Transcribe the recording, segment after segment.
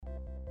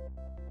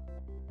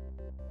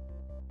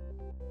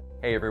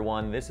Hey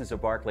everyone, this is a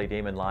Barclay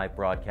Damon live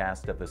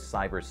broadcast of the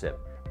CyberSip,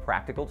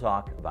 practical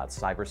talk about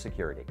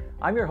cybersecurity.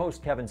 I'm your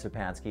host, Kevin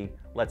Sapansky.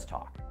 Let's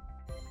talk.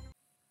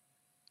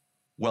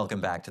 Welcome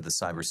back to the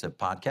CyberSip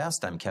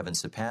podcast. I'm Kevin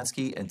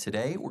Sapansky, and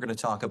today we're going to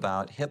talk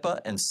about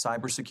HIPAA and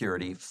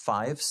cybersecurity,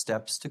 5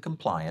 steps to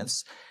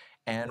compliance.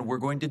 And we're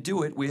going to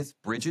do it with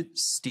Bridget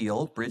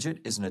Steele.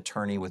 Bridget is an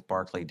attorney with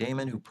Barclay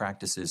Damon who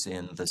practices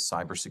in the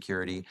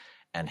cybersecurity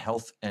and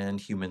health and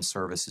human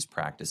services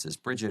practices.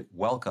 Bridget,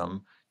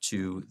 welcome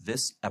to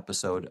this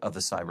episode of the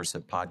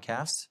CyberSip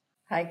podcast.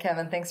 Hi,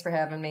 Kevin. Thanks for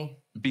having me.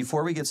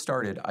 Before we get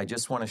started, I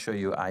just want to show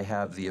you, I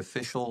have the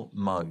official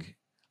mug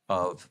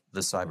of the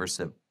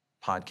CyberSip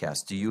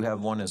podcast. Do you have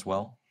one as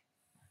well?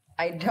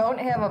 I don't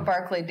have a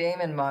Barclay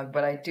Damon mug,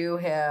 but I do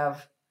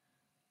have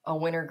a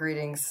Winter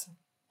Greetings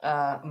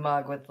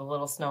mug with the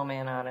little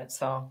snowman on it.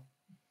 So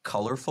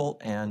colorful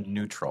and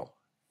neutral.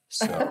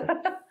 So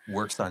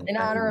works on in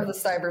honor of the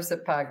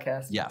CyberSip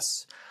podcast.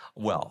 Yes.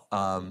 Well,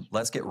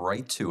 let's get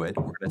right to it.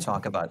 We're going to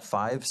talk about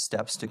 5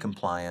 steps to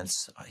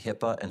compliance,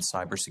 HIPAA and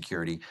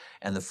cybersecurity.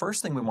 And the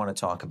first thing we want to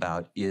talk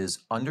about is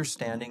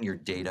understanding your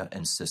data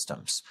and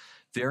systems.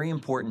 Very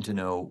important to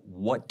know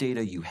what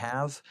data you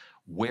have,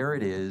 where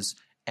it is,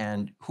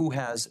 and who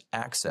has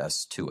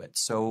access to it.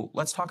 So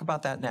let's talk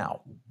about that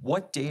now.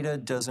 What data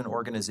does an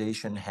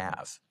organization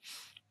have?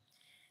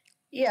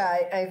 Yeah,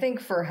 I think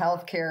for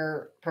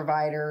healthcare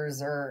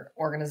providers or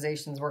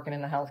organizations working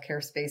in the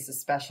healthcare space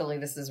especially,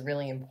 this is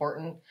really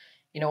important.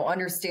 You know,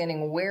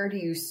 understanding where do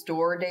you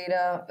store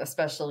data,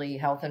 especially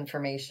health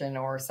information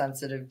or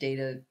sensitive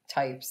data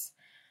types.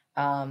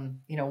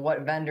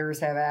 What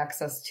vendors have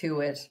access to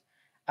it.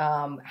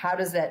 How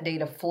does that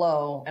data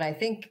flow? And I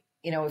think,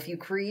 if you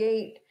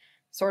create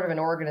sort of an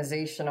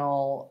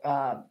organizational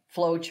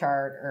flow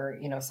chart or,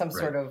 some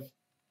sort of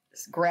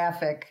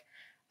graphic,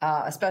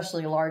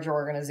 especially larger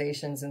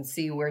organizations, and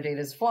see where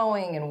data is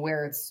flowing and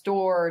where it's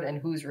stored and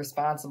who's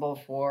responsible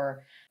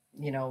for,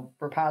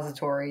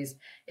 repositories,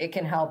 it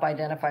can help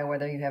identify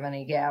whether you have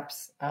any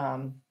gaps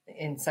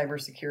in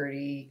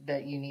cybersecurity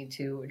that you need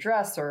to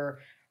address or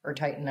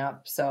tighten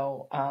up.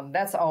 So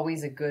that's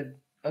always a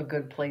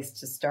good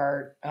place to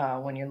start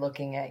when you're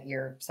looking at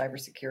your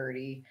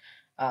cybersecurity,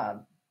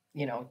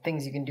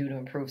 things you can do to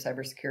improve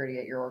cybersecurity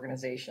at your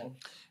organization.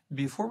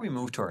 Before we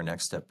move to our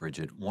next step,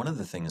 Bridget, one of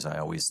the things I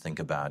always think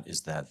about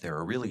is that there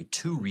are really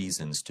 2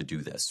 reasons to do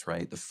this,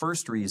 right? The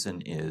first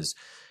reason is,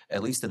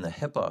 at least in the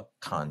HIPAA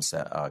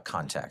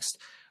context,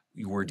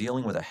 we're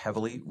dealing with a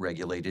heavily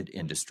regulated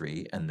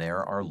industry, and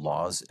there are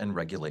laws and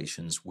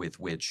regulations with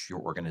which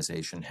your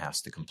organization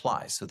has to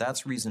comply. So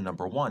that's reason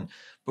number 1.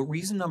 But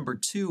reason number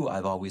 2,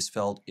 I've always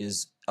felt,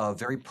 is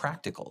very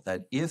practical,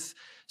 that if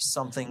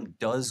something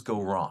does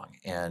go wrong,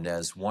 and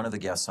as one of the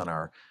guests on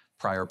our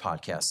prior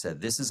podcast said,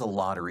 this is a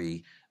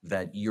lottery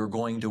that you're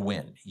going to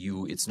win.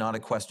 It's not a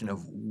question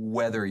of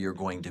whether you're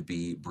going to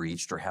be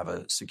breached or have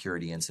a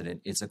security incident.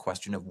 It's a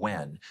question of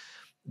when.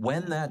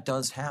 When that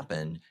does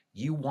happen,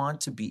 you want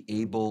to be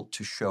able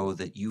to show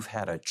that you've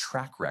had a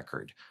track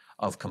record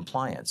of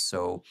compliance.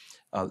 So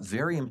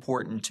very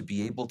important to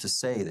be able to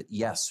say that,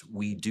 yes,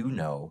 we do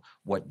know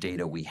what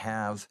data we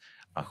have,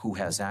 who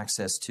has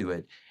access to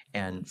it,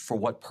 and for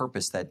what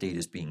purpose that data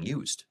is being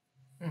used.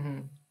 Mm-hmm.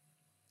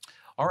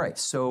 All right,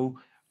 so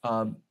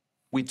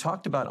we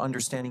talked about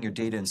understanding your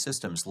data and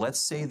systems. Let's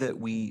say that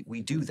we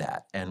do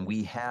that, and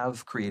we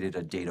have created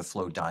a data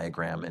flow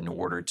diagram in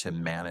order to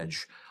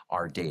manage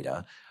our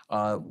data.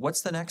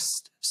 What's the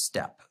next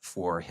step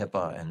for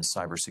HIPAA and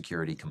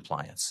cybersecurity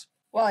compliance?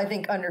 Well, I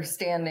think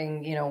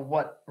understanding,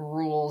 what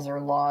rules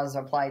or laws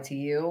apply to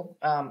you.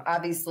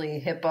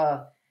 Obviously,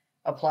 HIPAA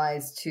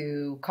applies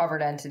to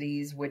covered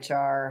entities, which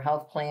are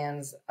health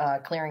plans,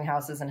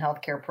 clearinghouses, and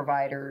healthcare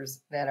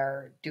providers that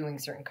are doing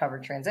certain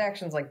covered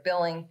transactions like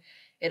billing.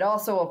 It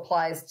also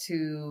applies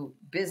to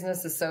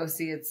business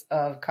associates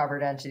of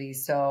covered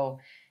entities. So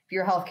if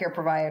you're a healthcare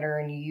provider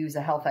and you use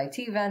a health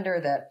IT vendor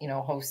that,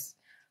 hosts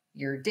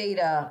your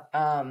data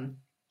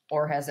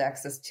or has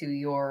access to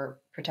your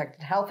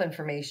protected health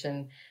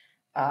information,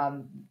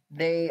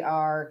 they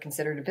are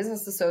considered a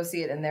business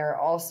associate, and they're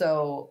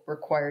also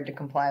required to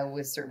comply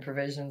with certain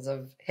provisions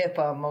of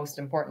HIPAA, most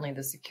importantly,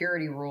 the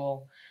security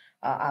rule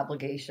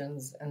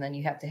obligations. And then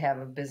you have to have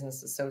a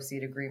business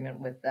associate agreement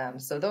with them.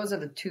 So those are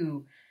the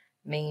 2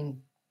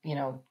 main,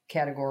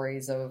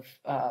 categories of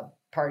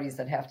parties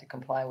that have to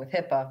comply with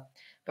HIPAA.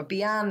 But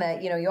beyond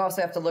that, you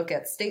also have to look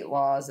at state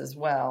laws as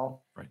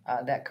well, right,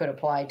 that could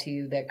apply to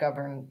you that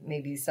govern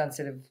maybe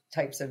sensitive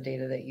types of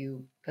data that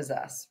you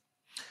possess.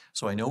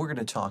 So I know we're going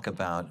to talk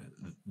about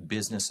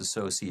business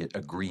associate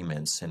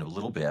agreements in a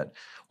little bit,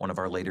 one of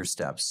our later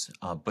steps.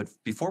 But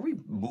before we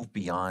move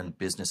beyond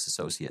business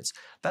associates,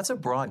 that's a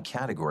broad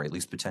category, at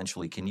least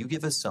potentially. Can you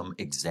give us some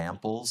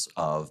examples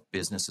of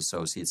business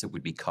associates that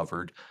would be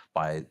covered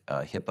by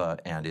HIPAA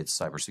and its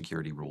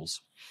cybersecurity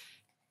rules?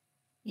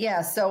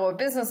 Yeah, so a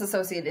business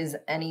associate is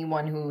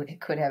anyone who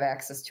could have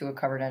access to a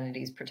covered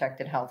entity's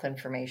protected health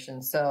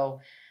information.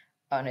 So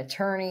an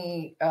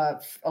attorney, a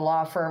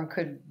law firm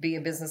could be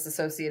a business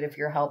associate if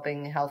you're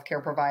helping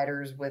healthcare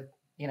providers with,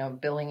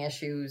 billing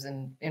issues.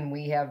 And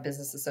we have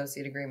business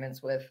associate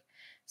agreements with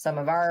some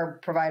of our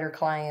provider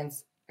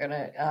clients. An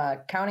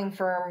accounting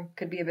firm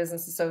could be a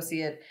business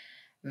associate.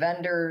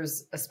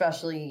 Vendors,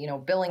 especially,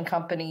 billing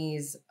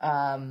companies.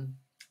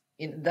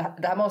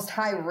 The most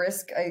high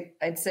risk,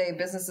 I'd say,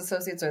 business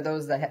associates are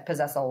those that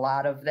possess a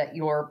lot of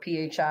your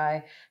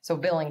PHI. So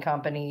billing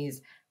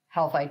companies,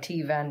 health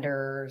IT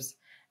vendors,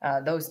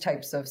 those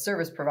types of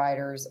service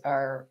providers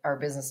are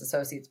business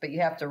associates. But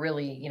you have to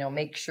really,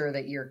 make sure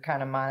that you're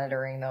kind of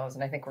monitoring those.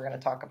 And I think we're going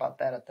to talk about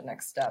that at the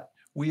next step.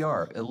 We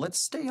are. Let's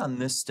stay on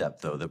this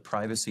step, though, the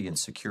privacy and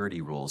security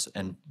rules,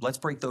 and let's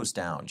break those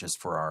down just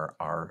for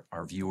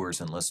our viewers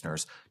and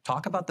listeners.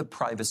 Talk about the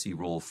privacy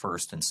rule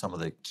first and some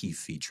of the key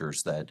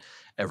features that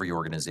every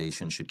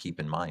organization should keep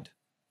in mind.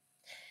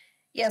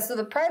 Yeah, so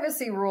the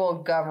privacy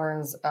rule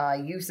governs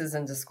uses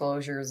and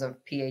disclosures of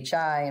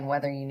PHI and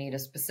whether you need a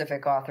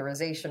specific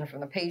authorization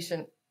from the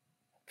patient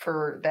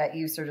for that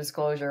use or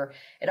disclosure.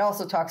 It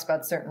also talks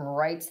about certain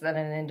rights that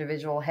an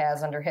individual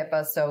has under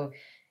HIPAA. So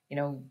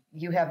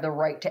you have the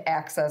right to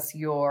access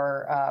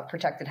your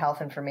protected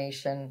health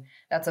information.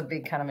 That's a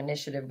big kind of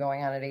initiative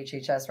going on at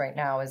HHS right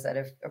now, is that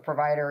if a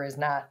provider is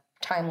not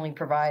timely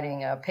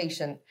providing a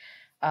patient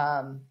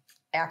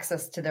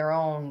access to their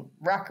own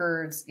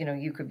records,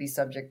 you could be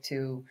subject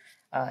to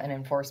an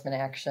enforcement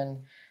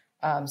action.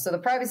 So the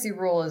privacy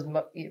rule is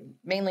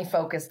mainly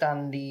focused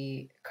on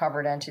the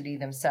covered entity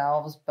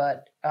themselves,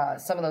 but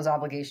some of those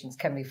obligations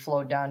can be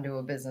flowed down to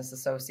a business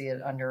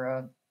associate under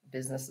a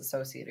business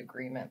associate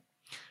agreement.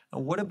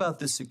 What about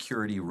the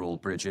security rule,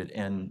 Bridget?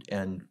 And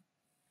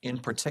in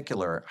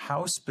particular,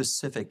 how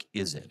specific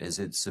is it? Is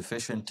it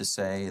sufficient to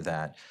say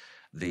that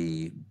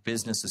the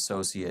business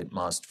associate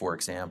must, for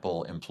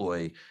example,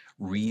 employ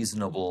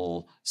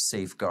reasonable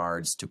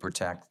safeguards to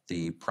protect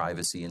the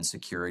privacy and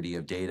security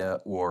of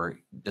data, or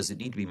does it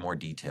need to be more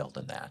detailed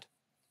than that?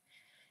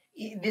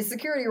 The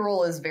security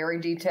rule is very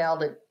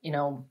detailed. It,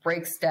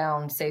 breaks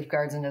down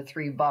safeguards into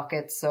 3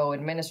 buckets. So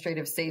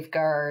administrative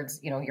safeguards,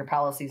 your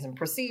policies and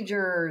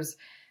procedures,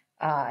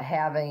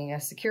 having a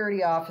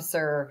security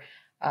officer,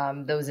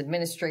 those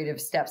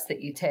administrative steps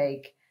that you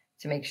take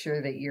to make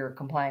sure that you're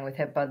complying with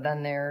HIPAA.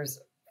 Then there's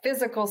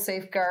physical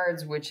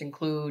safeguards, which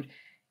include,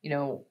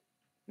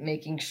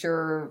 making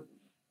sure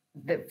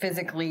that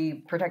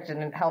physically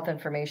protected health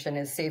information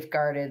is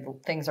safeguarded,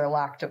 things are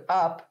locked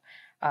up,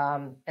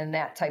 and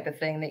that type of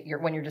thing, that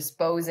when you're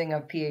disposing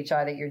of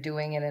PHI, that you're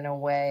doing it in a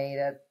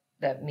way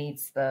that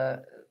meets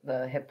the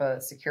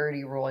HIPAA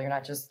security rule. You're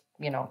not just,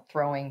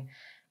 throwing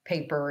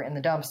paper in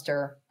the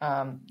dumpster.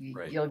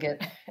 Right. You'll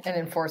get an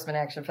enforcement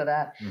action for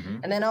that. Mm-hmm.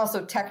 And then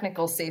also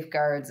technical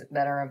safeguards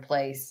that are in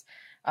place.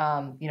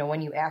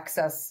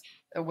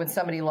 When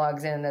somebody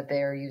logs in, that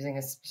they are using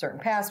a certain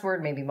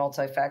password, maybe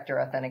multi-factor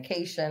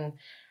authentication,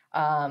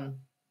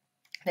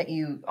 that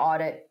you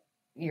audit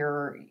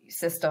your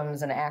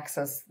systems and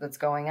access that's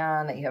going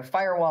on, that you have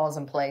firewalls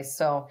in place.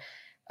 So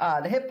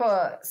the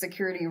HIPAA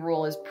security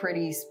rule is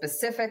pretty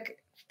specific.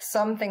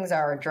 Some things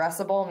are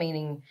addressable,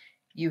 meaning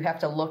you have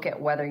to look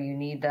at whether you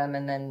need them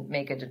and then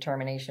make a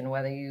determination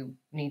whether you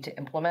need to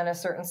implement a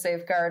certain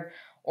safeguard,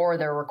 or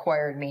they're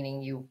required,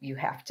 meaning you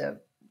have to,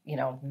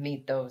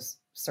 meet those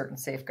certain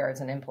safeguards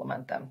and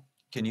implement them.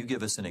 Can you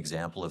give us an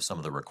example of some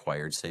of the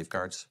required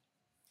safeguards?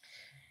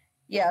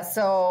 Yeah,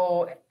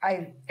 so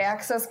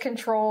access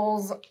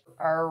controls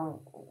are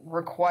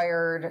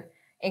required.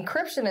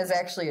 Encryption is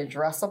actually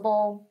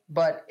addressable,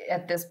 but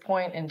at this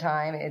point in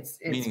time, it's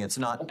meaning it's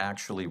not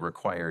actually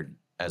required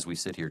as we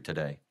sit here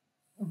today.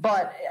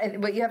 But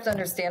what you have to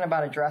understand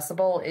about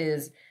addressable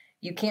is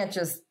you can't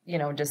just,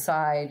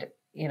 decide,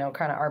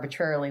 kind of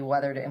arbitrarily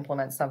whether to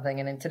implement something.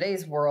 And in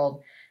today's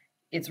world,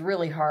 it's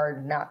really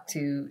hard not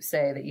to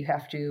say that you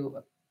have to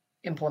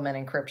implement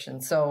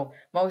encryption. So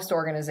most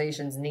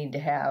organizations need to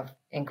have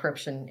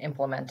encryption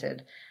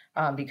implemented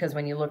because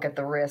when you look at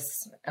the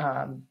risks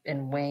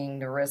and weighing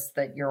the risks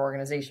that your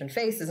organization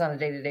faces on a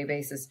day-to-day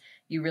basis,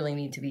 you really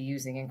need to be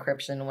using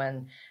encryption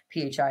when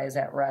PHI is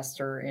at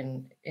rest or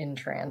in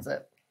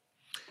transit.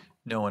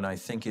 No, and I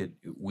think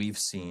we've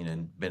seen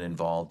and been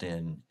involved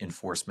in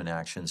enforcement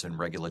actions and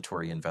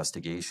regulatory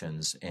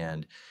investigations,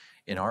 and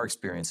in our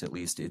experience, at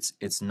least,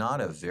 it's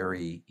not a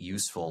very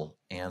useful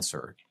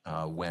answer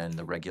when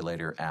the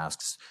regulator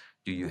asks,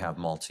 do you have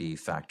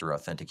multi-factor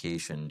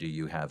authentication? Do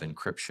you have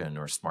encryption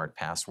or smart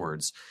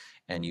passwords?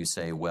 And you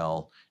say,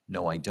 well,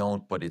 no, I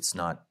don't, but it's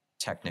not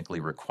technically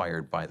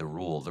required by the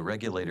rule. The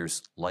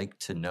regulators like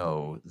to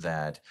know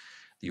that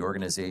the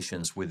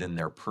organizations within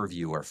their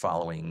purview are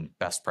following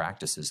best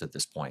practices at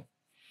this point.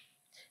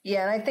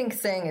 Yeah, and I think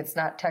saying it's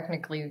not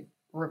technically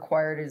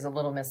required is a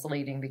little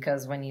misleading,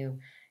 because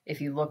if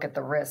you look at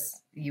the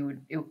risks,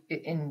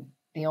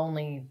 the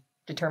only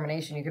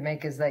determination you can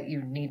make is that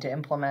you need to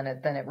implement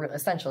it, then it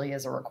essentially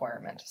is a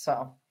requirement.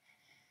 So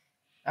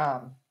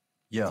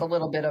It's a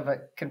little bit of a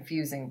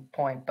confusing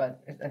point,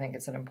 but I think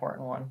it's an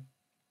important one.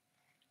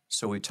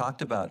 So we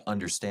talked about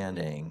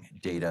understanding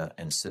data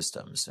and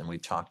systems, and we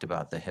talked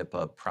about the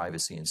HIPAA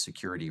privacy and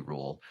security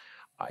rule.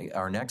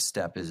 Our next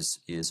step is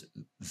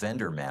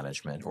vendor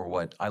management, or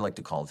what I like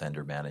to call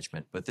vendor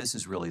management, but this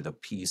is really the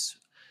piece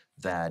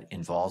that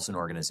involves an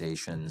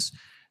organization's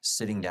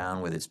sitting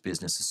down with its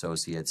business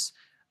associates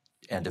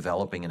and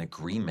developing an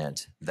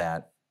agreement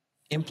that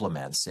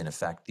implements, in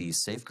effect, these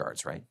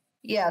safeguards, right?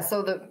 Yeah,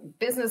 so the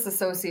business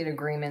associate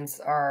agreements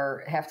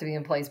have to be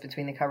in place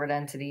between the covered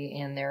entity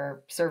and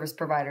their service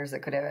providers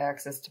that could have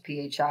access to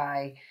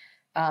PHI.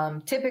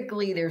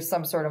 Typically, there's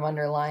some sort of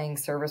underlying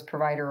service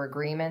provider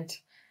agreement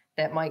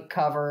that might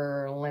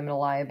cover limited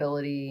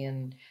liability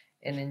and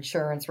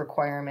insurance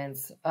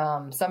requirements.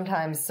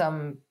 Sometimes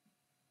some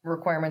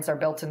requirements are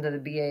built into the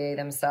BAA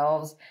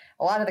themselves.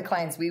 A lot of the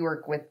clients we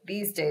work with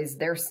these days,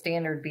 their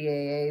standard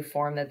BAA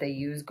form that they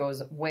use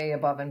goes way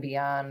above and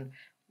beyond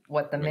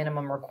what the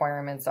minimum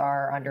requirements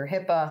are under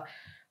HIPAA.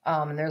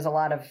 And there's a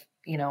lot of,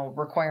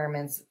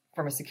 requirements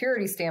from a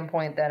security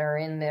standpoint that are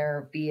in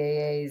their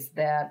BAAs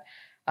that,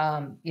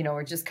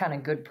 are just kind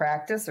of good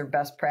practice or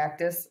best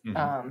practice.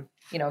 Mm-hmm.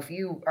 If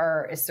you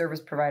are a service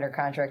provider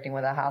contracting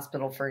with a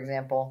hospital, for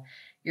example,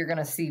 you're going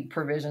to see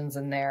provisions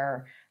in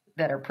there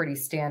that are pretty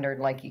standard,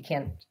 like you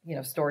can't,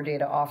 store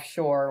data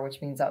offshore,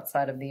 which means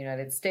outside of the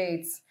United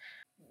States.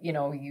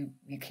 You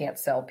can't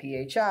sell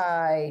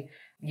PHI.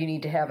 You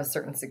need to have a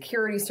certain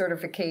security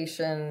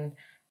certification,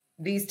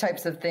 these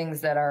types of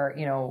things that are,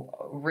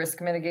 risk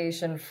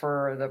mitigation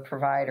for the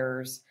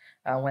providers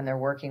when they're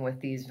working with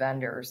these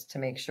vendors to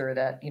make sure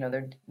that,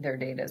 their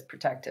data is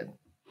protected.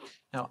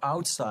 Now,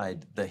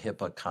 outside the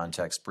HIPAA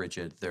context,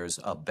 Bridget, there's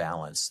a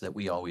balance that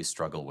we always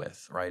struggle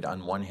with, right?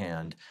 On one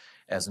hand,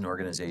 as an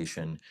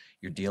organization,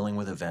 you're dealing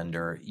with a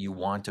vendor. You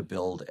want to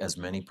build as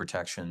many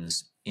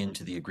protections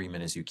into the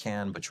agreement as you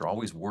can, but you're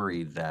always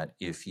worried that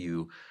if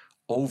you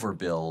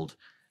overbuild,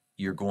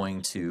 you're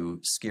going to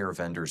scare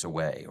vendors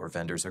away, or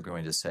vendors are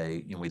going to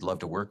say, we'd love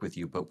to work with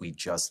you, but we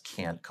just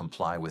can't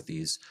comply with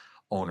these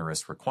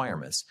onerous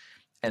requirements.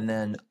 And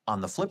then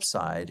on the flip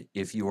side,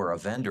 if you are a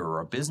vendor or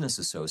a business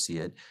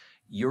associate,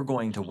 you're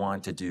going to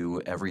want to do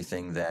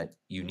everything that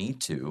you need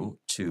to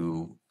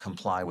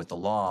comply with the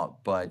law,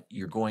 but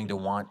you're going to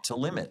want to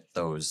limit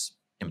those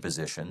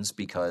impositions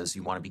because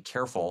you want to be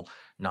careful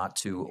not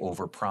to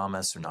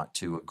overpromise or not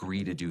to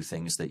agree to do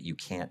things that you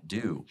can't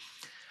do.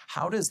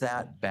 How does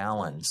that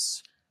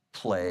balance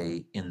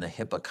play in the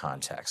HIPAA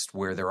context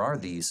where there are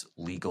these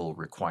legal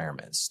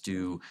requirements?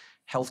 Do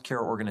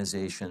healthcare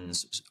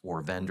organizations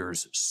or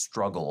vendors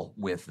struggle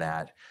with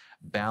that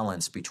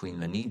balance between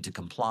the need to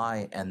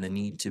comply and the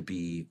need to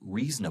be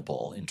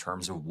reasonable in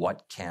terms of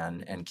what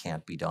can and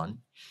can't be done?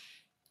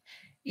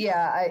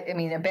 Yeah, I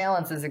mean, a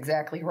balance is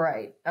exactly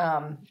right.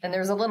 And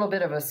there's a little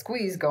bit of a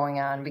squeeze going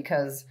on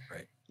because,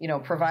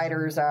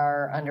 providers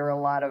are under a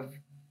lot of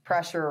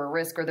pressure or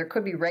risk, or there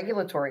could be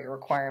regulatory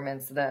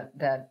requirements that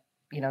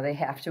they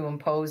have to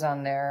impose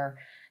on their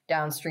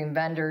downstream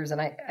vendors.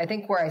 And I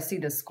think where I see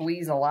the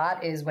squeeze a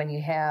lot is when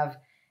you have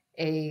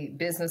a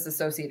business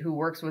associate who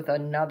works with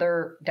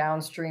another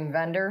downstream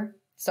vendor,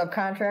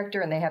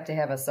 subcontractor, and they have to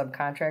have a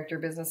subcontractor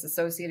business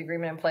associate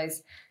agreement in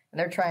place. And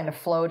they're trying to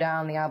flow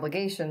down the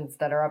obligations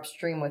that are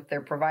upstream with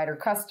their provider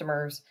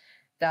customers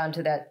down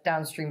to that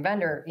downstream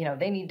vendor.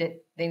 They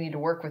need to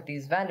work with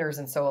these vendors.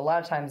 And so a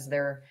lot of times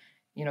they're,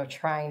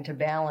 trying to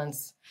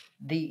balance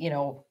the,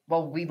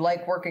 we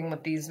like working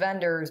with these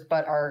vendors,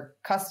 but our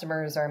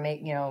customers are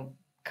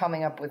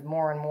coming up with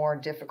more and more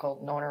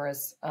difficult and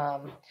onerous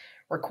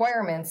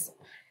requirements,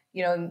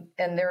 and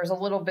there's a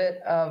little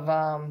bit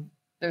of,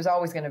 there's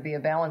always going to be a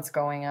balance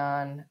going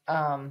on.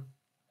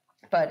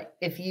 But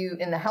if you,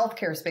 in the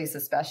healthcare space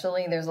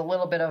especially, there's a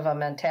little bit of a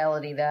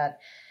mentality that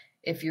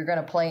if you're going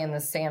to play in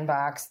the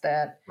sandbox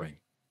that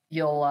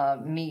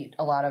you'll meet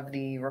a lot of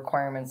the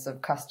requirements of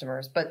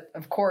customers. But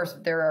of course,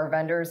 there are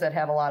vendors that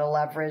have a lot of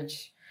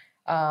leverage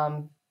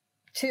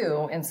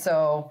too. And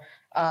so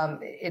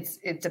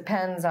it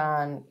depends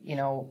on,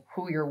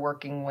 who you're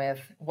working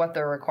with, what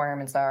their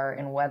requirements are,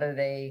 and whether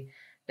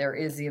there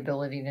is the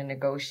ability to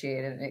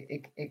negotiate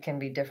it. It can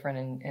be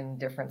different in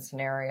different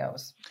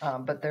scenarios,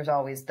 but there's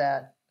always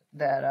that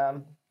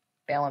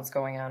balance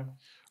going on.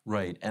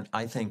 Right. And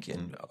I think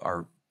in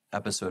our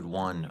episode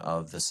 1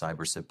 of the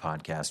CyberSip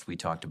podcast, we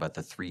talked about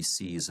the 3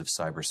 C's of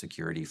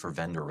cybersecurity for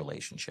vendor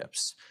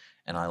relationships.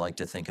 And I like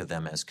to think of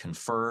them as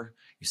confer.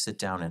 You sit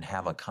down and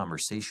have a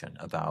conversation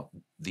about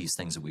these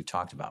things that we've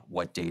talked about.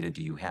 What data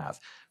do you have?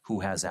 Who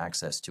has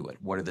access to it?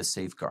 What are the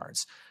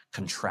safeguards?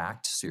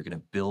 Contract, so you're going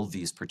to build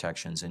these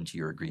protections into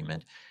your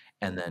agreement,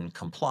 and then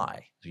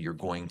comply. So you're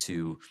going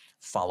to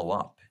follow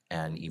up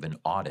and even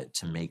audit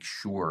to make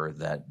sure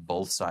that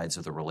both sides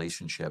of the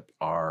relationship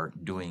are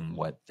doing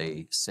what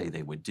they say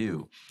they would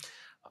do.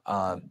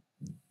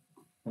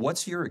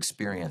 What's your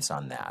experience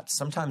on that?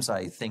 Sometimes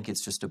I think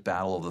it's just a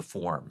battle of the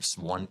forms.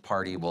 One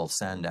party will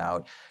send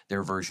out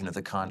their version of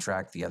the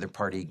contract. The other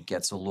party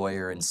gets a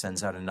lawyer and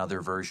sends out another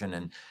version,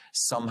 and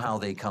somehow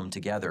they come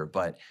together.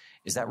 But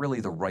is that really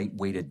the right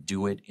way to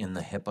do it in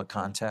the HIPAA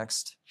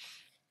context?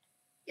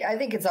 Yeah, I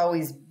think it's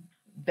always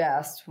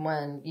best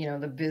when,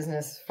 the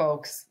business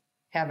folks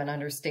have an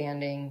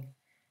understanding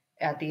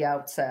at the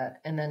outset,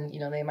 and then,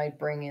 they might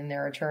bring in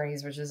their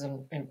attorneys, which is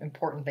an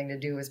important thing to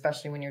do,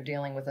 especially when you're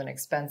dealing with an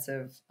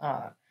expensive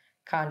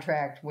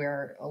contract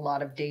where a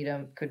lot of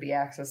data could be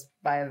accessed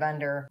by a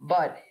vendor.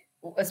 But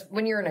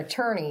when you're an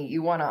attorney,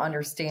 you want to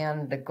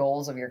understand the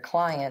goals of your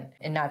client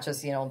and not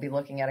just, be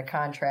looking at a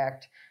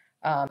contract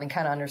and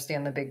kind of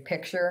understand the big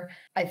picture.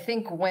 I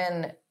think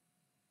when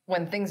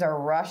things are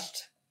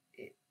rushed,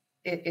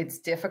 it's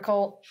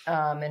difficult,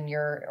 and when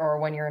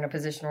you're in a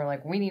position where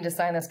like, we need to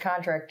sign this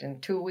contract in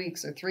 2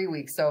 weeks or 3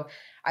 weeks. So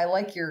I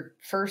like your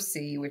first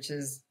C, which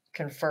is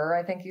confer,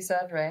 I think you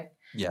said, right?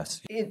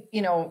 Yes.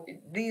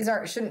 These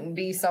shouldn't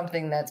be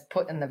something that's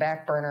put in the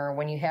back burner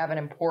when you have an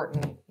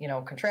important,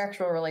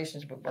 contractual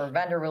relationship or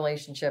vendor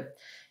relationship.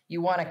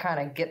 You want to kind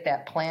of get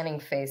that planning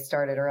phase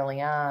started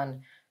early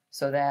on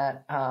so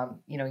that,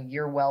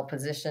 you're well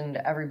positioned.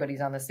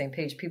 Everybody's on the same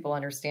page. People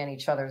understand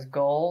each other's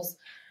goals.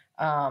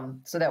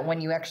 So that when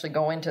you actually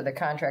go into the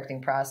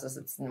contracting process,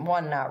 it's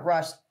one, not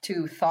rushed,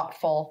 two,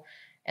 thoughtful.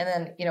 And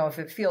then, if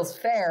it feels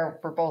fair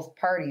for both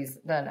parties,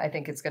 then I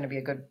think it's going to be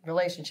a good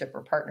relationship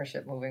or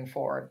partnership moving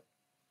forward.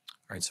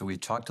 All right. So we've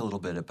talked a little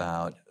bit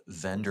about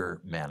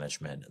vendor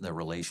management, the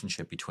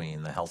relationship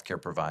between the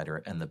healthcare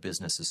provider and the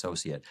business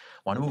associate.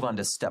 I want to move on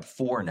to step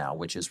 4 now,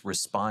 which is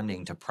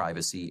responding to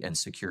privacy and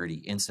security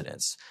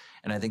incidents.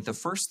 And I think the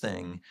first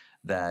thing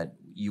that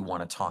you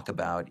want to talk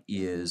about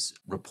is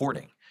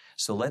reporting.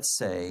 So let's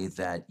say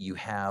that you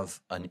have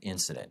an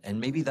incident, and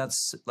maybe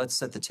let's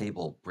set the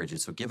table,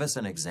 Bridget. So give us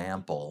an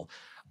example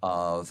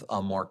of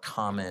a more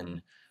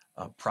common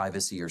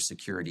privacy or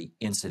security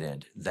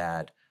incident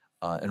that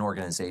an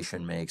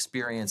organization may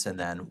experience, and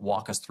then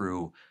walk us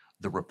through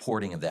the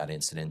reporting of that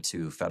incident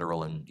to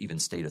federal and even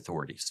state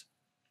authorities.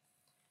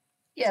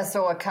 Yeah,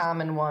 so a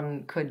common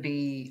one could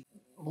be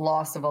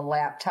loss of a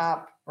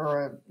laptop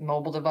or a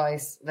mobile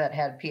device that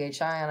had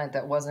PHI on it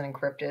that wasn't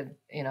encrypted.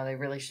 They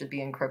really should be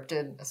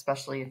encrypted,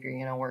 especially if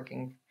you're,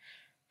 working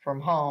from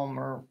home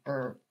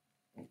or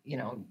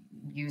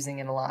using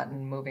it a lot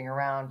and moving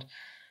around.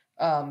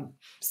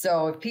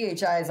 So if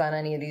PHI is on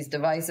any of these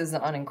devices,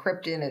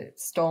 unencrypted,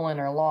 it's stolen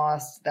or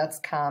lost, that's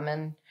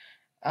common.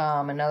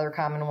 Another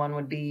common one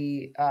would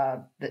be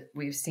that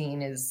we've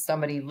seen is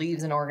somebody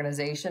leaves an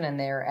organization and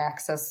their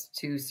access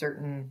to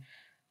certain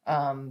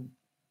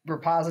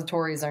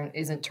repositories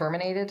isn't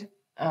terminated,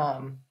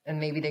 and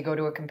maybe they go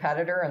to a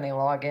competitor and they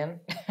log in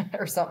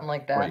or something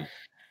like that.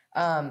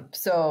 Right.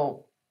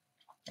 So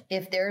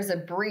if there's a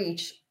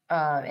breach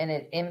and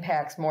it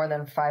impacts more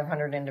than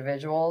 500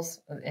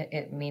 individuals,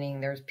 meaning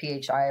there's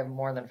PHI of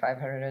more than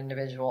 500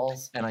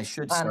 individuals. And I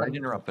should, sorry to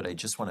interrupt, but I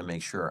just want to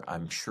make sure,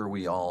 I'm sure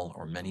we all,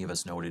 or many of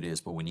us know what it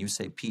is, but when you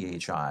say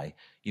PHI,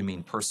 you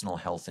mean personal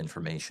health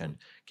information.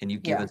 Can you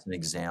give us an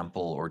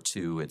example or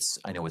two?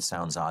 I know it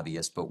sounds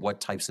obvious, but what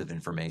types of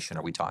information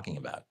are we talking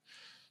about?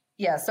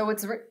 Yeah, so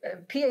it's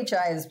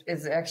PHI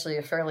is actually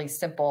a fairly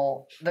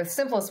simple, the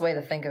simplest way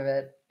to think of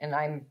it, and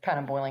I'm kind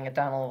of boiling it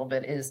down a little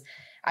bit, is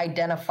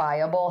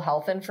identifiable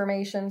health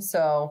information.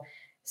 So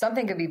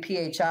something could be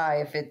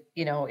PHI if it,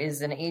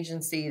 is an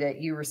agency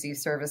that you receive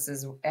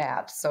services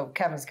at. So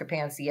Kevin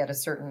Skapansky at a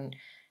certain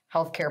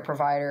healthcare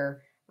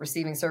provider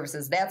receiving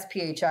services, that's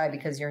PHI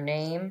because your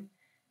name,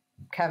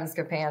 Kevin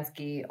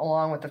Skapansky,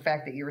 along with the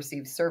fact that you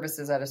receive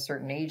services at a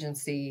certain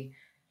agency,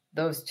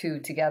 those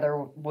two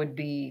together would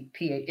be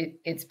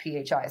it's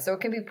PHI. So it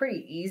can be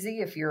pretty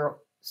easy if you're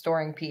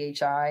storing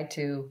PHI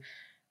to,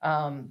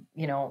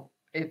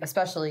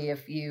 especially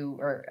if you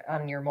are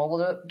on your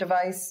mobile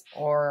device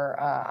or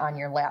on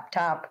your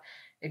laptop,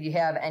 if you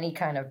have any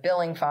kind of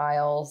billing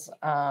files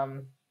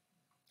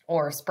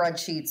or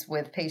spreadsheets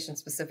with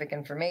patient-specific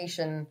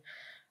information,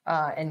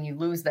 and you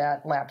lose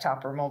that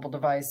laptop or mobile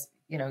device,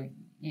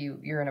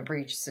 you're in a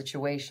breach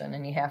situation,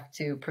 and you have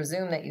to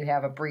presume that you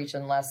have a breach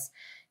unless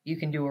you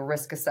can do a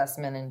risk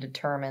assessment and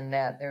determine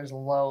that there's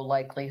low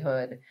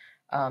likelihood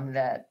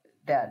that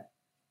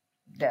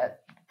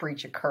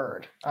breach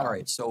occurred. All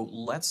right, so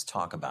let's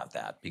talk about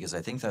that, because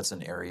I think that's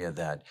an area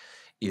that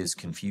is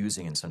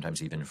confusing and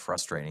sometimes even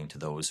frustrating to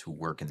those who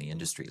work in the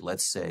industry.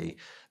 Let's say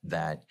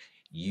that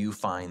you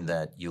find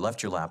that you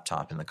left your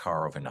laptop in the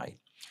car overnight.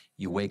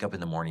 You wake up in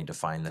the morning to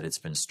find that it's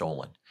been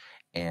stolen.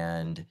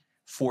 And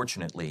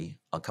fortunately,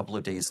 a couple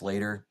of days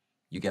later,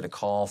 you get a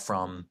call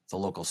from the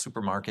local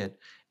supermarket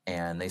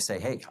and they say,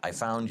 hey, I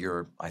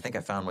think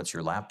I found what's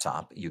your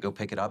laptop. You go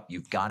pick it up,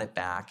 you've got it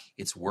back,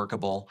 it's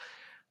workable.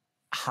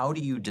 How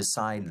do you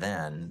decide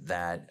then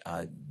that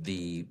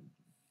the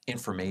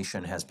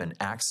information has been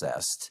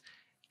accessed,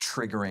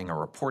 triggering a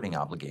reporting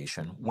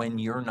obligation, when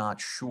you're not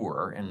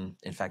sure, and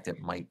in fact, it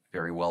might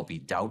very well be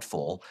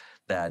doubtful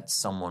that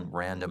some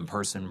random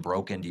person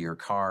broke into your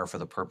car for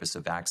the purpose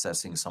of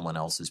accessing someone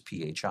else's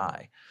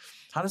PHI?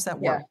 How does that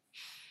work?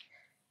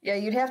 Yeah,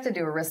 you'd have to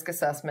do a risk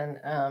assessment.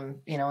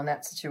 In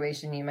that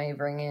situation, you may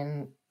bring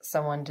in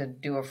someone to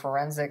do a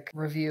forensic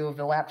review of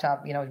the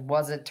laptop.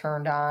 Was it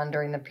turned on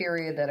during the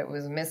period that it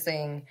was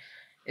missing?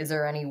 Is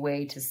there any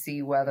way to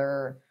see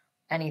whether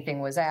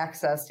anything was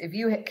accessed. If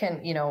you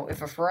can,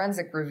 if a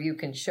forensic review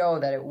can show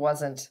that it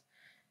wasn't,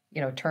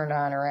 turned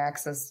on or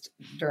accessed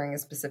during a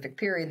specific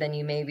period, then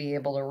you may be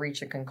able to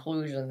reach a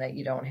conclusion that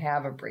you don't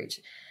have a breach.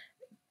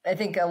 I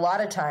think a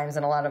lot of times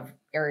in a lot of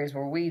areas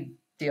where we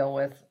deal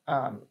with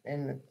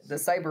in the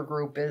cyber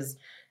group is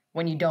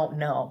when you don't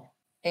know.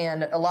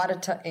 And a lot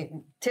of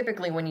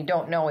typically when you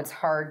don't know, it's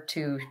hard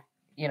to,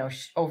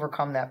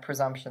 overcome that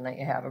presumption that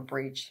you have a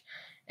breach,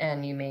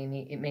 and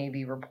it may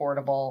be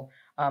reportable.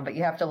 But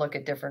you have to look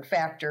at different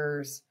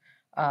factors.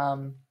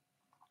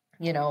 If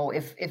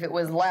it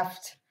was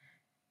left,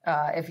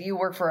 if you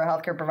work for a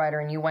healthcare provider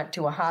and you went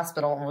to a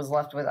hospital and was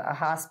left with a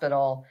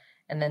hospital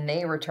and then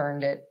they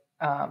returned it,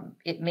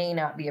 it may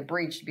not be a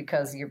breach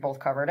because you're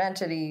both covered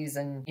entities,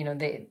 and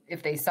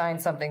if they sign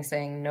something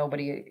saying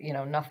nobody,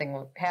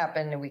 nothing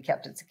happened and we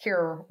kept it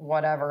secure,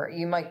 whatever,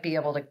 you might be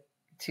able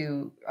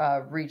to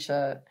reach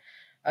a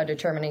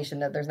determination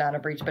that there's not a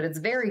breach. But it's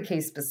very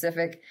case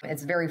specific,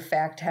 it's very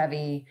fact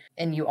heavy,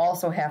 and you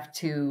also have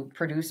to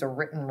produce a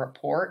written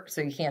report.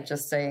 So you can't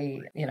just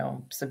say,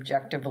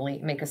 subjectively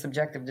make a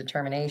subjective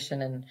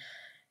determination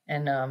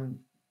and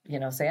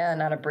say,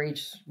 not a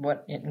breach,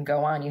 and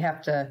go on. You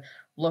have to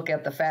look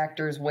at the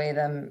factors, weigh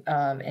them,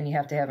 and you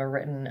have to have a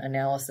written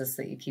analysis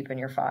that you keep in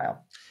your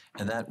file.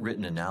 And that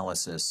written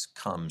analysis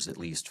comes at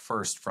least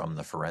first from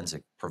the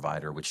forensic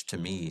provider, which to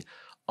me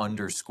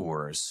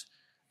underscores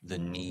the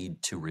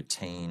need to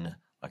retain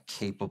a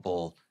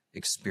capable,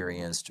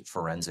 experienced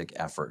forensic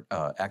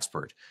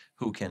expert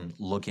who can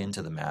look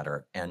into the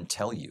matter and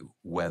tell you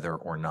whether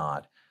or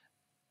not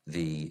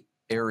the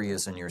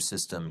areas in your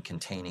system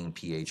containing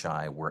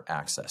PHI were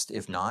accessed.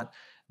 If not,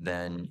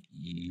 then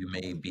you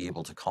may be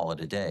able to call it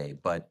a day.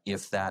 But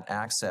if that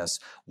access,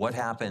 what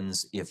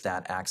happens if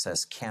that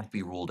access can't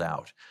be ruled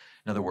out?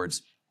 In other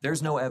words,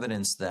 there's no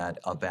evidence that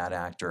a bad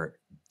actor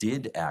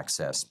did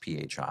access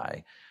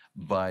PHI,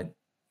 but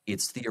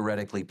it's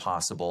theoretically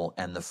possible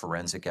and the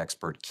forensic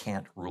expert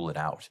can't rule it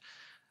out.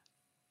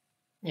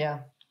 Yeah.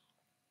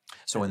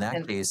 So in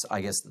that case,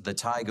 I guess the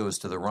tie goes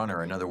to the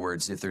runner. In other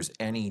words, if there's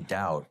any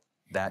doubt,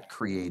 that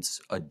creates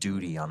a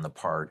duty on the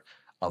part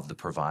of the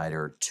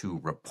provider to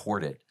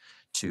report it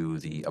to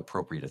the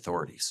appropriate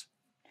authorities.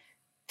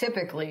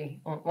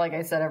 Typically, like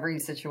I said, every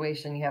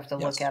situation you have to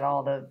look at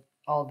all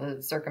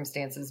the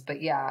circumstances.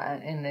 But yeah,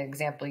 in the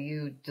example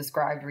you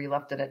described where you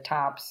left it at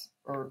Tops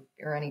or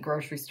any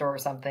grocery store or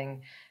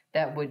something,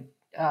 that would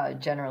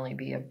generally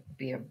be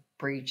a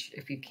breach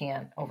if you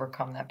can't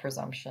overcome that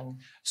presumption.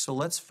 So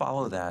let's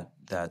follow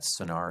that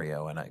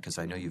scenario, and because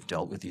I know you've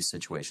dealt with these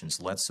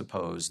situations. Let's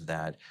suppose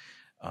that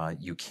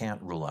you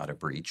can't rule out a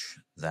breach,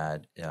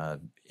 that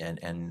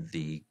and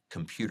the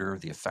computer,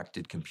 the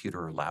affected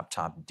computer or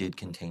laptop did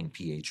contain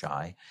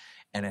PHI,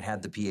 and it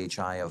had the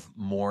PHI of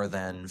more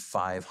than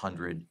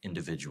 500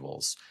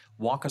 individuals.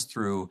 Walk us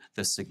through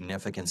the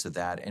significance of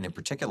that, and in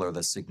particular,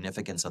 the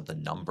significance of the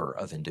number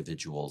of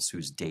individuals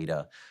whose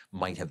data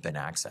might have been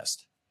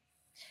accessed.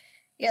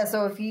 Yeah,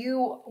 so if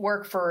you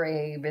work for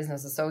a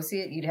business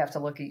associate, you'd have to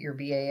look at your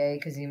BAA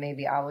because you may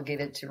be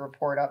obligated to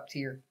report up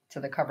to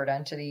the covered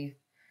entity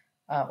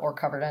or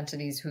covered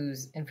entities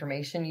whose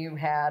information you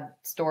had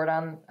stored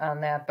on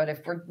that. But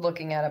if we're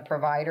looking at a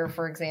provider,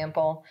 for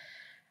example,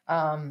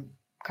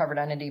 covered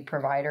entity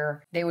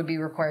provider, they would be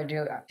required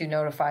to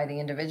notify the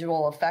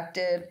individual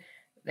affected.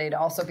 They'd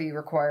also be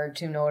required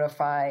to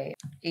notify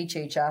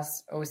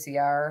HHS,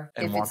 OCR.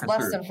 And if it's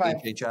less than 5.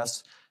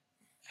 HHS,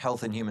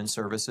 Health and Human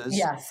Services.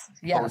 Yes.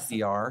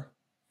 OCR.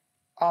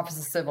 Office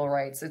of Civil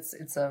Rights. It's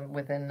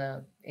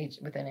within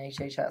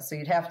HHS. So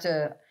you'd have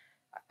to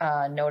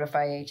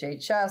notify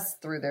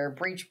HHS through their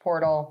breach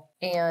portal,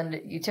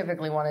 and you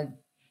typically want to,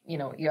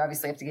 you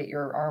obviously have to get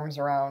your arms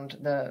around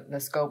the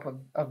scope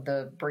of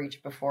the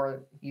breach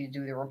before you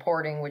do the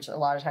reporting, which a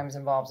lot of times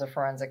involves a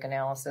forensic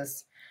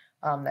analysis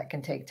that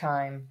can take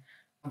time.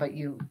 But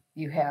you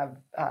have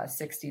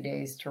 60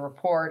 days to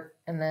report,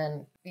 and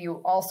then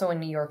you also in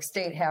New York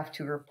State have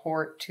to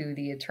report to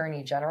the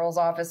Attorney General's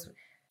office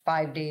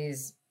 5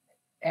 days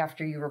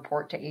after you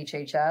report to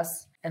HHS,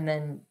 and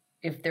then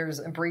if there's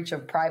a breach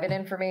of private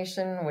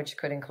information, which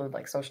could include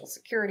like social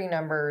security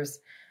numbers,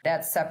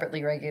 that's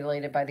separately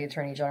regulated by the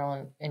Attorney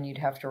General, and you'd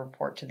have to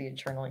report to the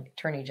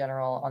Attorney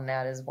General on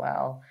that as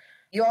well.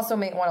 You also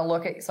may want to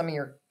look at some of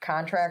your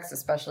contracts,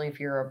 especially if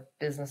you're a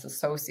business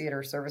associate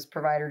or service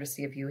provider, to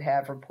see if you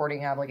have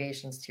reporting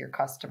obligations to your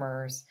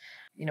customers.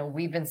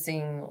 We've been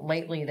seeing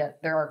lately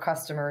that there are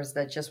customers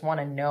that just want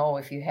to know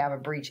if you have a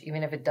breach,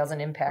 even if it doesn't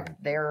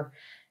impact their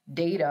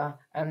data,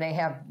 and they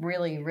have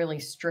really, really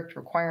strict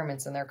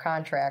requirements in their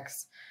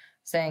contracts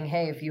saying,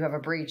 hey, if you have a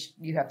breach,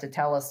 you have to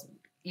tell us,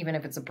 even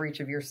if it's a breach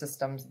of your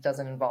systems, it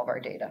doesn't involve our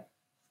data.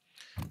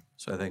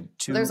 So I think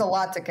there's a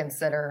lot to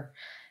consider.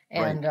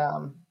 And,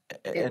 right.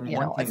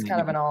 It's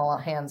kind of an all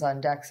hands on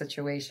deck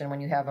situation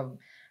when you have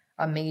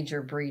a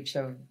major breach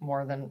of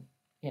more than,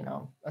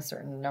 a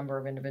certain number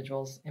of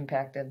individuals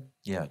impacted.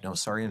 Yeah, no,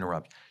 sorry to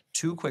interrupt.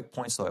 Two quick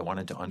points, though, I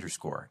wanted to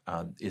underscore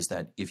is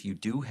that if you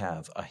do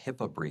have a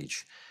HIPAA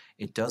breach,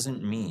 it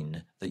doesn't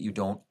mean that you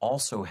don't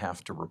also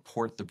have to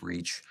report the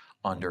breach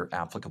under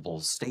applicable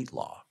state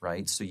law,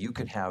 right? So you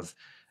could have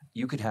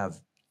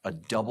a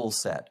double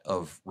set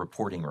of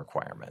reporting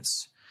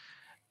requirements.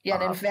 Yeah,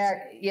 and in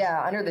fact,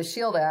 under the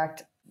SHIELD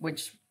Act,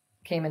 which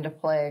came into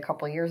play a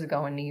couple of years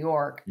ago in New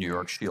York. New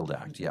York SHIELD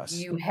Act, yes.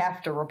 You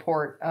have to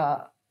report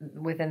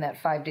within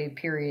that 5-day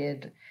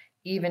period,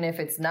 even if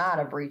it's not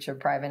a breach of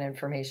private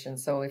information.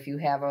 So if you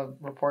have a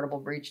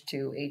reportable breach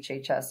to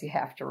HHS, you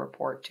have to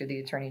report to the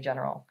Attorney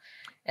General.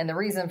 And the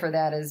reason for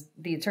that is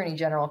the Attorney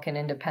General can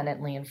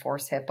independently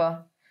enforce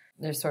HIPAA.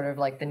 There's sort of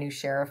like the new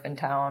sheriff in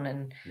town,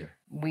 and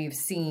we've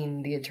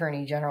seen the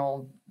Attorney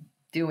General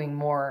doing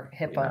more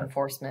HIPAA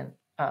enforcement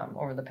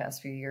over the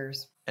past few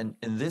years. And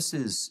this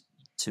is,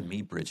 to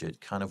me,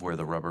 Bridget, kind of where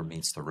the rubber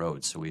meets the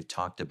road. So we've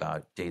talked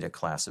about data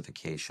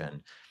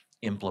classification,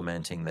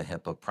 implementing the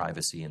HIPAA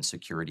privacy and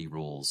security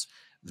rules,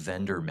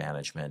 vendor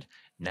management.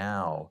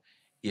 Now,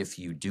 if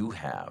you do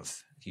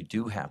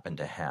happen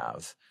to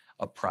have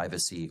a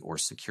privacy or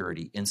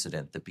security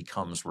incident that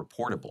becomes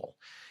reportable,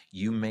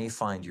 you may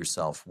find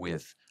yourself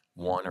with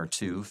one or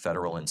two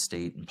federal and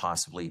state and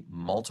possibly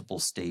multiple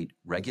state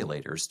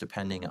regulators,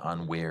 depending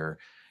on where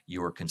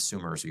your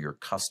consumers or your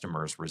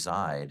customers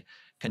reside,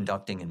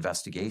 conducting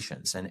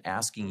investigations and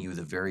asking you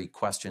the very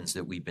questions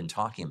that we've been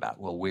talking about.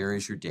 Well, where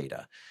is your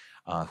data?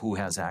 Who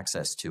has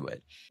access to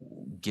it?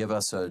 Give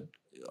us an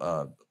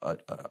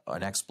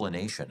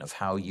explanation of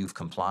how you've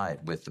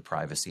complied with the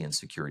privacy and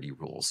security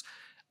rules.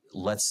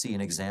 Let's see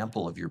an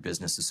example of your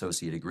business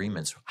associate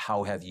agreements.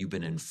 How have you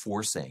been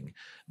enforcing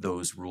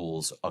those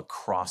rules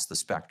across the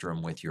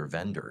spectrum with your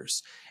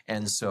vendors?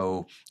 And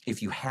so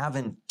if you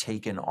haven't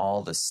taken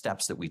all the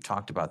steps that we've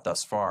talked about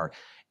thus far,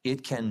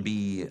 it can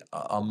be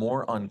a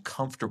more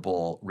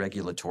uncomfortable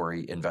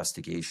regulatory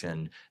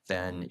investigation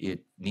than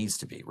it needs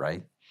to be,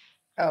 right?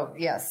 Oh,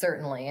 yeah,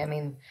 certainly. I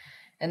mean,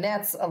 and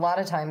that's a lot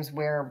of times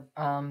where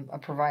a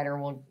provider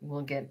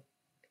will get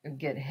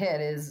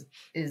hit is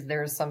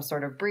there's some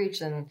sort of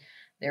breach and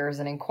there's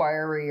an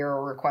inquiry or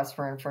a request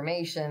for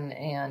information,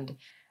 and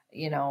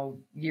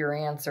your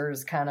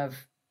answers kind of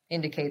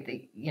indicate that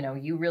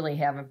you really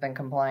haven't been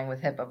complying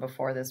with HIPAA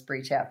before this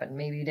breach happened.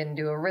 Maybe you didn't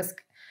do a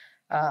risk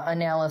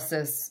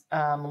analysis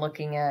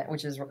looking at,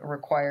 which is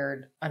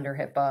required under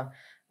HIPAA,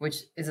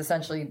 which is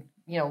essentially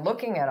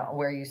looking at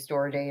where you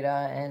store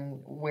data and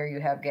where you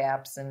have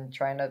gaps and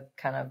trying to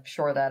kind of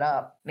shore that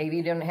up. Maybe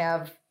you didn't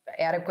have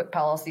adequate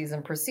policies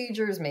and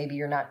procedures. Maybe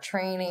you're not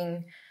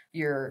training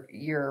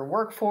your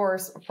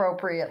workforce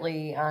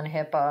appropriately on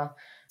HIPAA.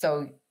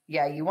 So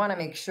yeah, you want to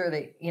make sure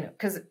that,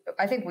 because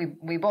I think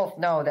we both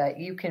know that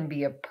you can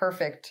be a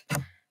perfect,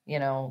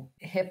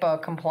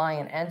 HIPAA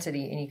compliant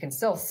entity and you can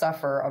still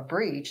suffer a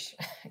breach,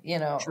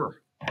 Sure.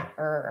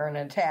 or an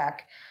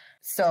attack.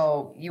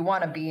 So you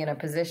want to be in a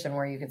position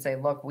where you can say,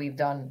 look, we've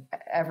done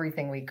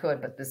everything we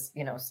could, but this,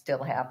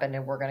 still happened,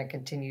 and we're going to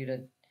continue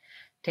to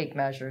take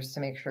measures to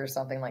make sure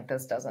something like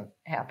this doesn't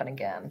happen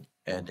again.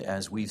 And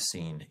as we've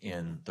seen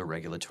in the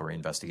regulatory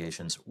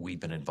investigations we've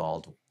been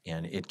involved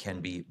in, it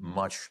can be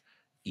much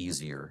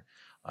easier.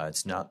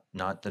 It's not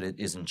that it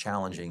isn't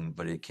challenging,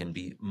 but it can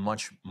be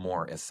much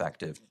more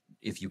effective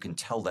if you can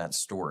tell that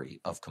story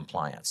of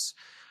compliance.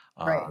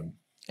 Right.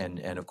 And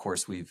of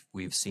course,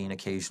 we've seen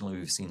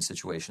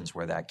situations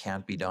where that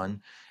can't be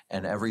done,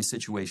 and every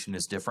situation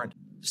is different.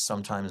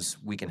 Sometimes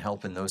we can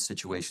help in those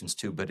situations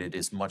too, but it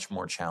is much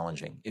more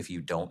challenging if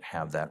you don't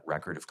have that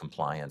record of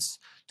compliance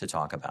to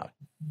talk about.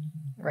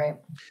 Right.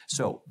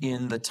 So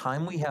in the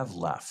time we have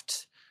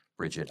left,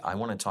 Bridget, I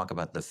want to talk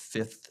about the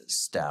fifth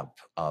step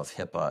of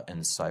HIPAA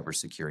and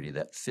cybersecurity,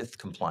 that fifth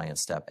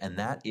compliance step, and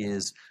that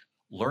is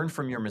learn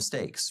from your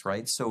mistakes,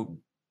 right? So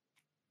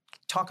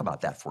talk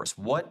about that for us.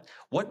 What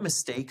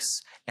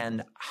mistakes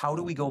and how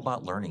do we go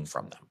about learning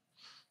from them?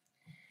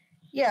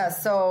 Yeah,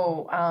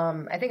 so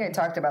I think I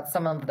talked about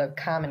some of the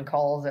common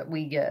calls that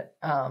we get,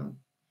 from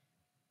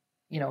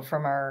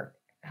our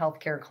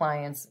healthcare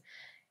clients.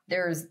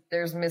 There's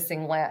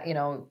missing,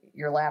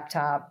 your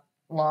laptop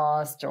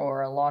lost,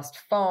 or a lost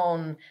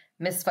phone,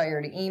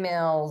 misfired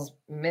emails,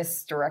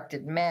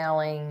 misdirected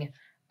mailing.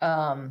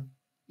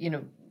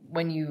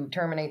 When you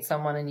terminate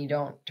someone and you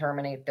don't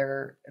terminate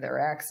their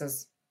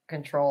access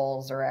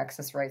controls or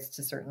access rights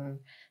to certain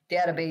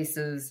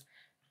databases.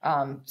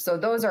 So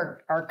those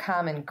are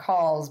common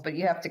calls, but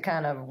you have to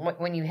kind of,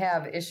 when you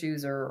have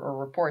issues or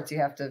reports, you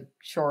have to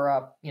shore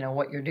up,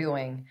 what you're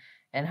doing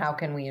and how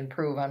can we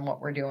improve on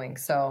what we're doing.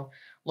 So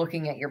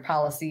looking at your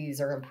policies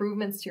or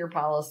improvements to your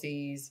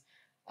policies,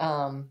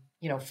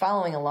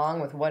 following along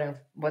with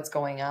what's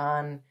going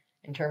on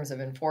in terms of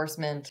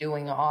enforcement,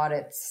 doing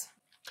audits,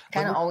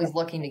 kind of always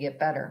looking to get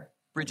better.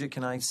 Bridget,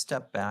 can I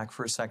step back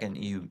for a second?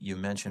 You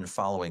mentioned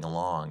following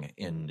along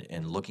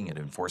in looking at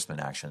enforcement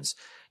actions.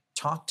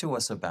 talk to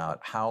us about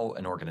how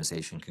an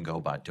organization can go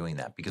about doing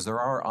that, because there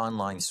are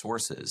online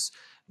sources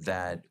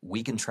that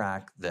we can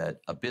track, that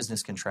a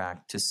business can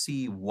track to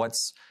see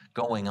what's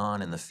going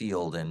on in the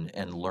field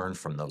and learn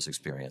from those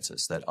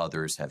experiences that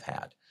others have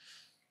had.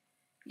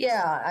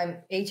 Yeah,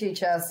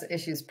 HHS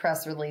issues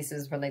press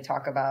releases when they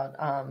talk about,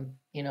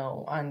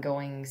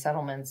 ongoing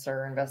settlements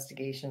or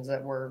investigations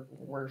that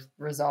were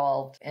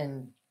resolved,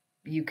 and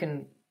you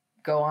can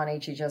go on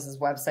HHS's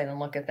website and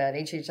look at that.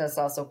 HHS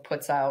also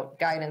puts out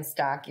guidance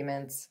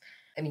documents.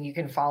 I mean, you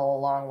can follow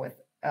along with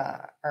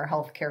our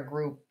healthcare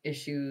group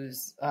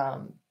issues,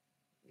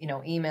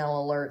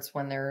 email alerts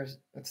when there's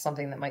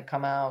something that might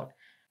come out.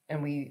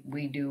 And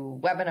we do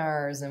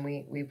webinars, and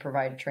we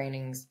provide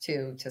trainings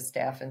too to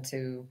staff and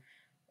to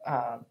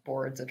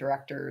boards of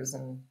directors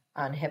and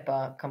on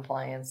HIPAA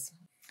compliance.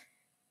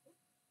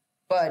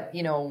 But,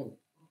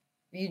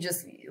 you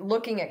just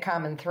looking at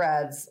common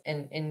threads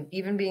and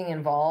even being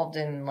involved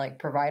in like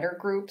provider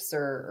groups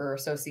or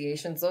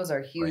associations, those are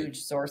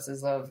huge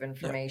sources of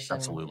information. Yeah,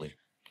 absolutely.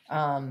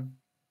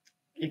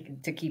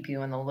 To keep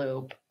you in the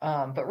loop.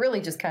 But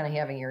really just kind of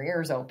having your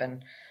ears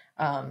open.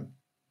 Like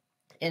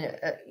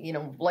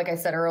I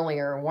said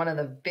earlier, one of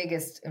the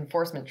biggest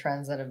enforcement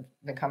trends that have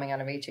been coming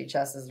out of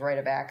HHS is right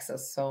of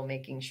access. So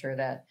making sure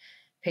that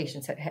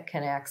patients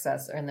can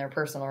access, and their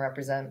personal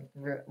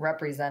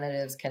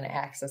representatives can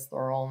access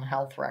their own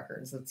health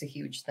records. It's a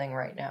huge thing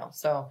right now.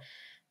 So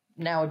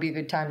now would be a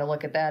good time to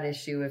look at that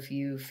issue if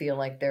you feel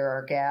like there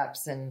are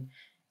gaps in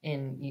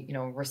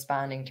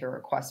responding to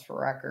requests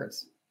for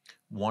records.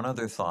 One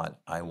other thought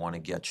I want to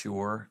get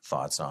your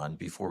thoughts on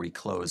before we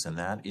close, and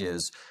that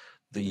is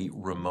the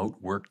remote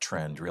work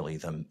trend, really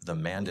the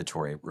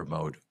mandatory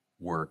remote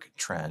work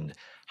trend.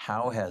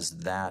 How has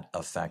that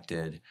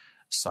affected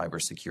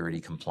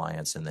cybersecurity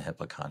compliance in the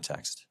HIPAA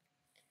context?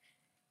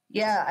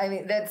 Yeah, I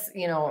mean, that's,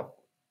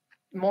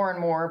 more and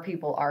more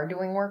people are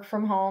doing work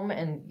from home,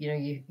 and,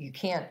 you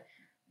can't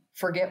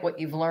forget what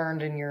you've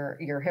learned in your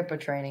HIPAA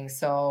training.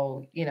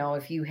 So,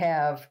 if you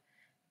have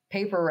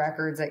paper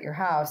records at your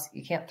house,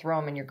 you can't throw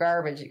them in your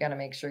garbage. You got to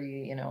make sure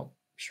you,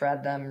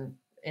 shred them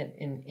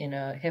in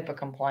a HIPAA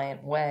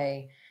compliant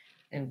way,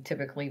 and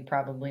typically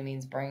probably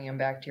means bringing them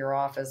back to your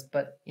office.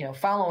 But,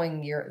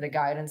 following the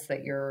guidance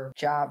that your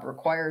job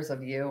requires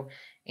of you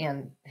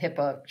and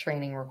HIPAA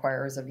training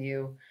requires of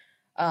you,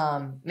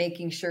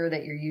 making sure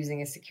that you're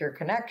using a secure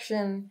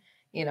connection,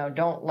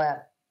 don't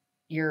let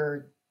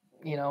your,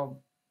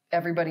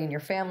 everybody in your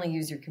family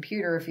use your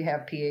computer if you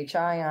have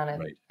PHI on it.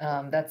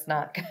 Right.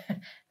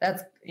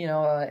 That's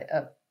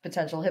a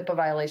potential HIPAA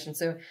violation.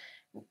 So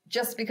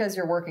just because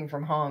you're working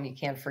from home, you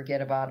can't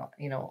forget about,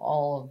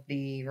 all of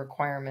the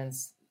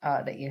requirements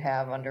that you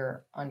have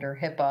under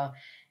HIPAA,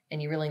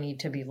 and you really need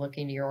to be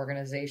looking to your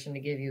organization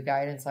to give you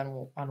guidance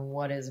on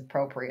what is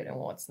appropriate and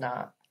what's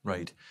not.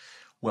 Right.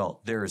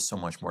 Well, there is so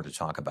much more to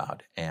talk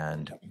about,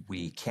 and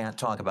we can't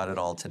talk about it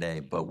all today,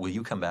 but will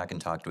you come back and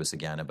talk to us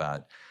again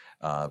about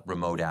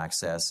remote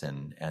access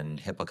and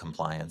HIPAA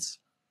compliance?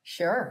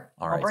 Sure.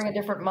 All I'll right. bring a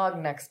different mug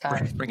next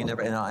time. Bring a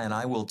different, and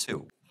I will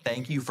too.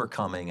 Thank you for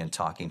coming and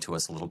talking to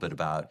us a little bit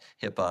about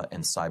HIPAA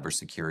and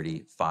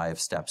cybersecurity, 5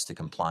 steps to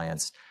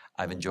compliance.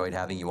 I've enjoyed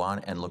having you on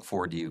and look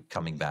forward to you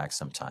coming back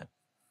sometime.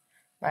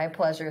 My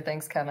pleasure.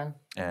 Thanks, Kevin.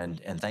 And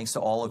thanks to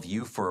all of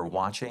you for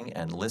watching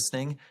and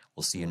listening.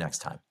 We'll see you next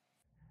time.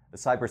 The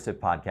CyberSip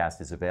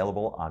podcast is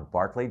available on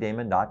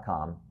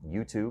barclaydamon.com,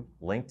 YouTube,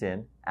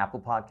 LinkedIn, Apple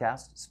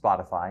Podcasts,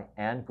 Spotify,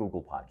 and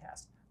Google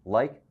Podcasts.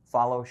 Like,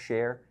 follow,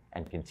 share,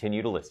 and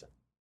continue to listen.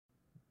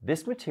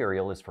 This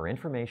material is for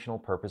informational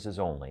purposes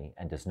only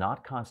and does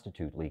not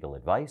constitute legal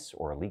advice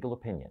or a legal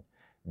opinion.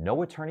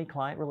 No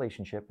attorney-client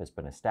relationship has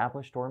been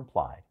established or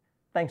implied.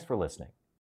 Thanks for listening.